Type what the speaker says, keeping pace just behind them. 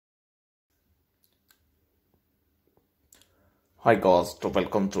Hi guys,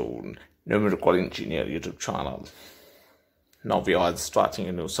 welcome to Numerical Engineer YouTube channel. Now we are starting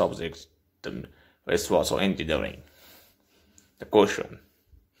a new subject, the wastewater engineering. The question: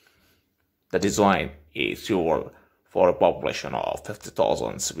 the design is suitable for a population of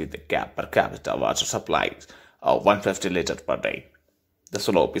 50,000 with a per capita water supply of 150 liters per day. The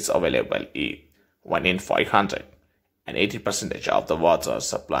slope is available in 1 in 500 and 80% of the water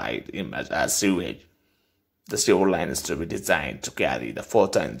supplied emerges as sewage. The sewer line is to be designed to carry the 4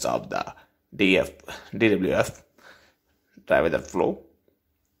 tons of the DWF divided flow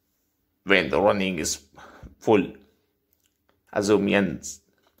when the running is full. Assume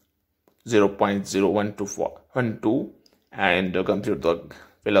 0.012 and compute the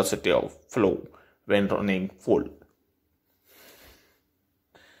velocity of flow when running full.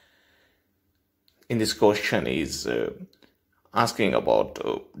 In this question is asking about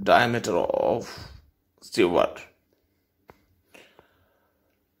diameter of sewer.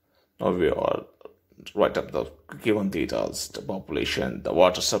 Now we are write up the given details: the population, the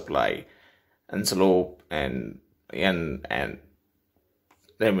water supply, and slope, and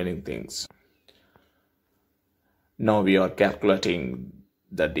remaining things. Now we are calculating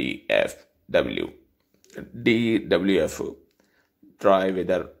the DWF, dry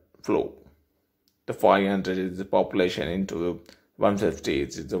weather flow. The 500 is the population into 150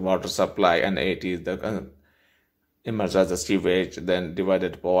 is the water supply, and 80 is the emerges as the sewage, then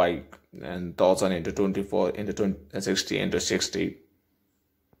divided by 1000 into 24 into 60 into 60.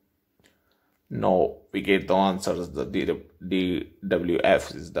 Now we get the answers. The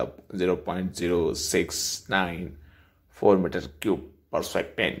DWF is the 0.0694 meter cube per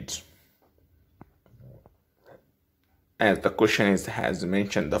second. As the question has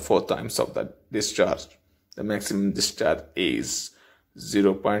mentioned the 4 times of the discharge, the maximum discharge is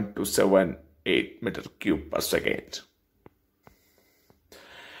 0.278 meter cube per second.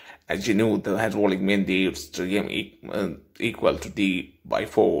 As you know, the hydraulic mean the stream equal to D by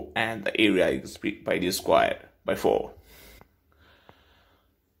 4, and the area is by D square by 4.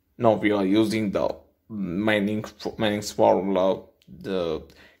 Now we are using the Manning's formula. The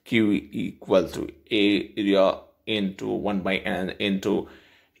Q equal to A area into 1 by N into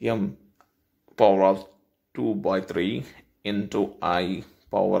M power of 2 by 3 into I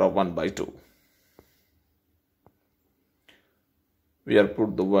power of 1 by 2. We have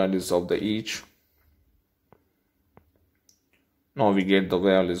put the values of the each. Now we get the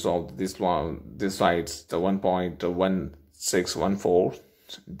values of this one. This side's the 1.1614,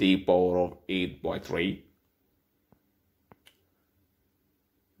 D power of 8 by 3.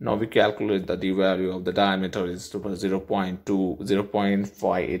 Now we calculate the D value of the diameter is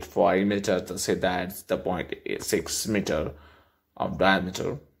 0.585 meters. So say that's the 0.6 meter of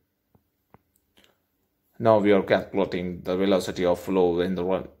diameter. Now we are calculating the velocity of flow when the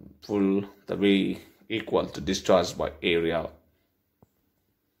run full, the V equal to discharge by area.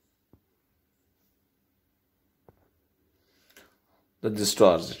 The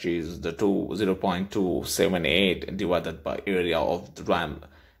discharge is the 0.278 divided by area of the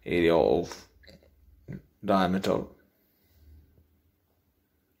diameter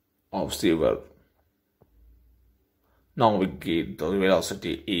of sewer. Now we get the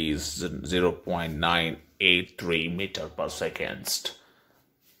velocity is 0.983 meter per second.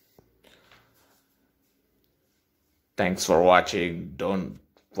 Thanks for watching. Don't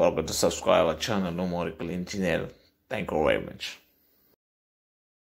forget to subscribe our channel Numerical Engineer. Thank you very much.